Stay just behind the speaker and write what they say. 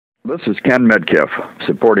This is Ken Medkiff,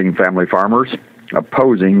 supporting family farmers,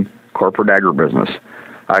 opposing corporate agribusiness.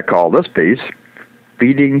 I call this piece,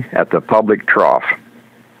 Feeding at the Public Trough.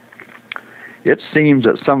 It seems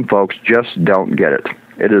that some folks just don't get it.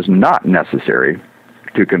 It is not necessary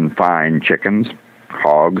to confine chickens,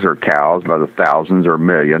 hogs, or cows by the thousands or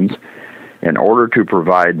millions in order to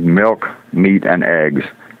provide milk, meat, and eggs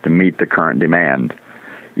to meet the current demand.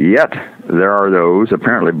 Yet, there are those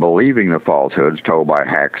apparently believing the falsehoods told by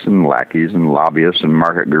hacks and lackeys and lobbyists and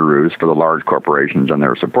market gurus for the large corporations and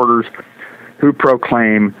their supporters who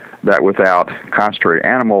proclaim that without concentrated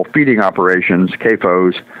animal feeding operations,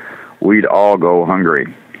 CAFOs, we'd all go hungry.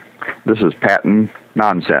 This is patent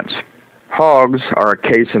nonsense. Hogs are a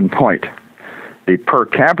case in point. The per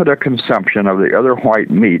capita consumption of the other white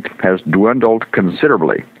meat has dwindled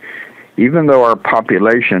considerably. Even though our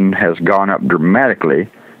population has gone up dramatically,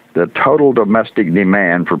 the total domestic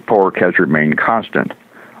demand for pork has remained constant,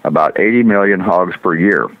 about 80 million hogs per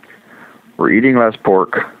year. We're eating less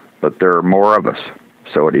pork, but there are more of us,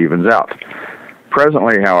 so it evens out.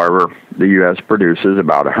 Presently, however, the U.S. produces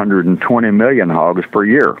about 120 million hogs per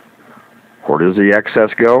year. Where does the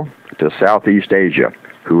excess go? To Southeast Asia.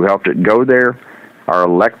 Who helped it go there? Our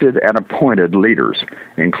elected and appointed leaders,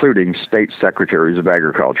 including state secretaries of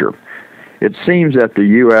agriculture. It seems that the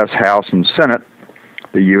U.S. House and Senate,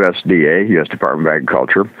 the USDA, U.S. Department of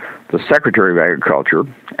Agriculture, the Secretary of Agriculture,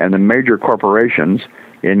 and the major corporations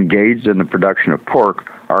engaged in the production of pork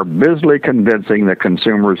are busily convincing the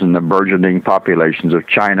consumers in the burgeoning populations of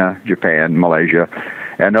China, Japan, Malaysia,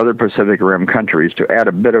 and other Pacific Rim countries to add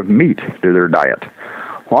a bit of meat to their diet.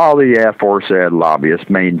 While the aforesaid lobbyists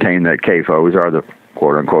maintain that CAFOs are the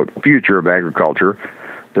quote-unquote future of agriculture,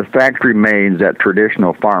 the fact remains that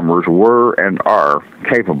traditional farmers were and are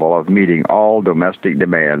capable of meeting all domestic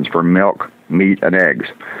demands for milk, meat, and eggs.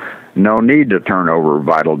 No need to turn over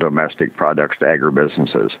vital domestic products to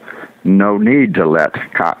agribusinesses. No need to let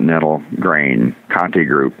Continental Grain, Conti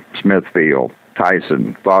Group, Smithfield,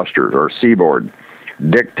 Tyson, Foster's, or Seaboard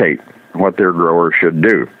dictate what their growers should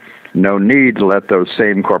do. No need to let those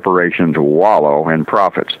same corporations wallow in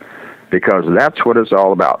profits, because that's what it's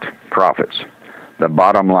all about, profits. The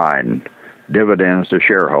bottom line, dividends to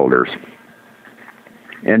shareholders.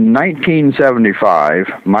 In 1975,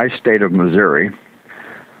 my state of Missouri,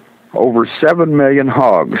 over 7 million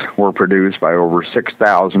hogs were produced by over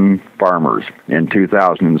 6,000 farmers. In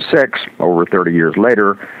 2006, over 30 years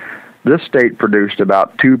later, this state produced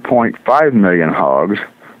about 2.5 million hogs,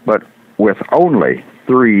 but with only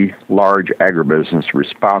 3 large agribusinesses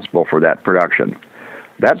responsible for that production.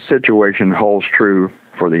 That situation holds true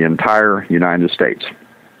for the entire United States.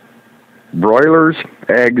 Broilers,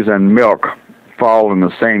 eggs, and milk fall in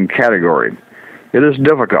the same category. It is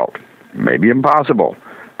difficult, maybe impossible,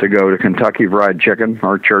 to go to Kentucky Fried Chicken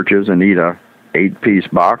or Church's and eat a 8-piece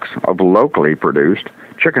box of locally produced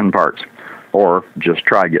chicken parts, or just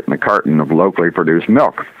try getting a carton of locally produced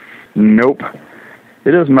milk. Nope.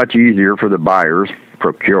 It is much easier for the buyers,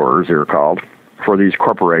 procurers they're called, for these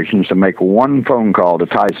corporations to make one phone call to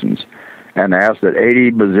Tyson's and ask that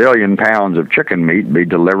 80 bazillion pounds of chicken meat be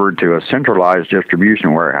delivered to a centralized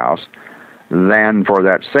distribution warehouse than for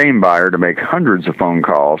that same buyer to make hundreds of phone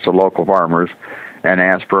calls to local farmers and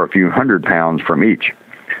ask for a few hundred pounds from each.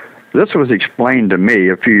 This was explained to me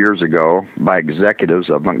a few years ago by executives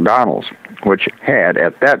of McDonald's, which had,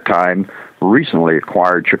 at that time, recently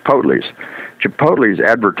acquired Chipotle's. Chipotle's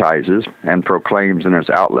advertises and proclaims in its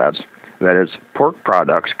outlets that its pork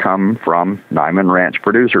products come from Niman Ranch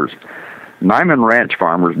producers. Niman Ranch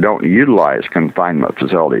farmers don't utilize confinement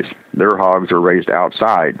facilities. Their hogs are raised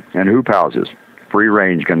outside in hoop houses,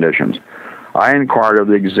 free-range conditions. I inquired of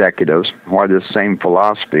the executives why this same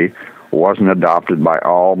philosophy wasn't adopted by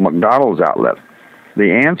all McDonald's outlets.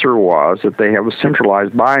 The answer was that they have a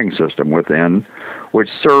centralized buying system within which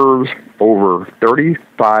serves over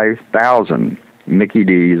 35,000 Mickey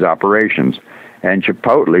D's operations, and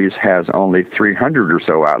Chipotle's has only 300 or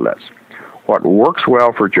so outlets. What works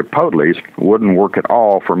well for Chipotle's wouldn't work at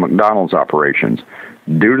all for McDonald's operations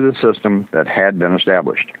due to the system that had been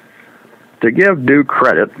established. To give due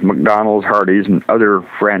credit, McDonald's, Hardee's, and other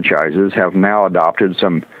franchises have now adopted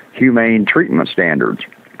some humane treatment standards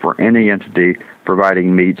for any entity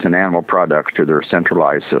providing meats and animal products to their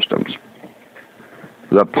centralized systems.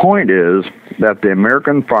 The point is that the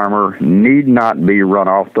American farmer need not be run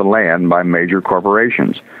off the land by major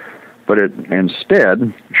corporations, but it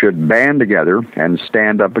instead should band together and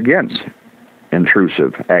stand up against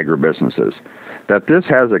intrusive agribusinesses. That this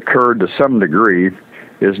has occurred to some degree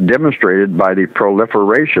is demonstrated by the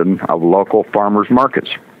proliferation of local farmers' markets.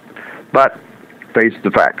 But face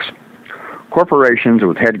the facts. Corporations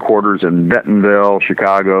with headquarters in Bentonville,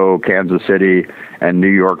 Chicago, Kansas City, and New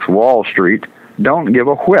York's Wall Street don't give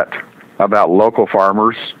a whit about local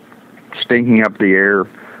farmers stinking up the air,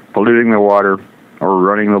 polluting the water, or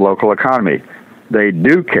running the local economy. They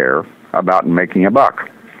do care about making a buck.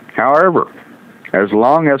 However, as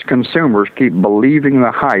long as consumers keep believing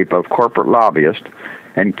the hype of corporate lobbyists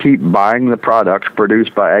and keep buying the products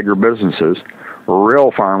produced by agribusinesses,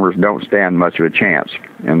 real farmers don't stand much of a chance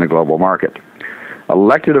in the global market.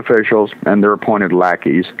 Elected officials and their appointed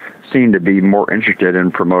lackeys seem to be more interested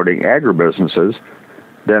in promoting agribusinesses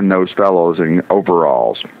than those fellows in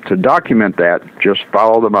overalls. To document that, just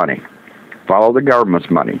follow the money. Follow the government's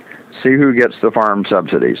money. See who gets the farm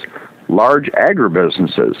subsidies. Large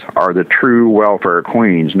agribusinesses are the true welfare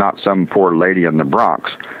queens, not some poor lady in the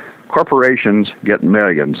Bronx. Corporations get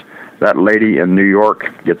millions. That lady in New York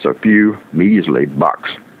gets a few measly bucks.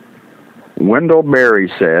 Wendell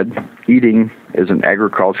Berry said, "Eating is an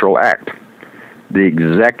agricultural act." The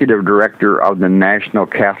executive director of the National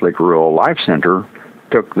Catholic Rural Life Center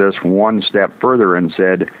took this one step further and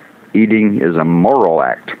said, "Eating is a moral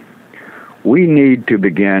act." We need to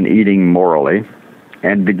begin eating morally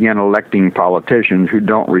and begin electing politicians who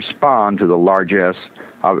don't respond to the largesse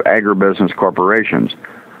of agribusiness corporations.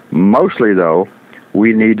 Mostly, though,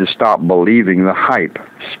 we need to stop believing the hype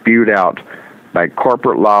spewed out by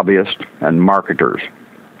corporate lobbyists and marketers.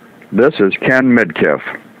 This is Ken Midkiff,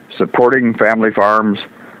 supporting family farms,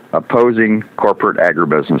 opposing corporate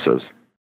agribusinesses.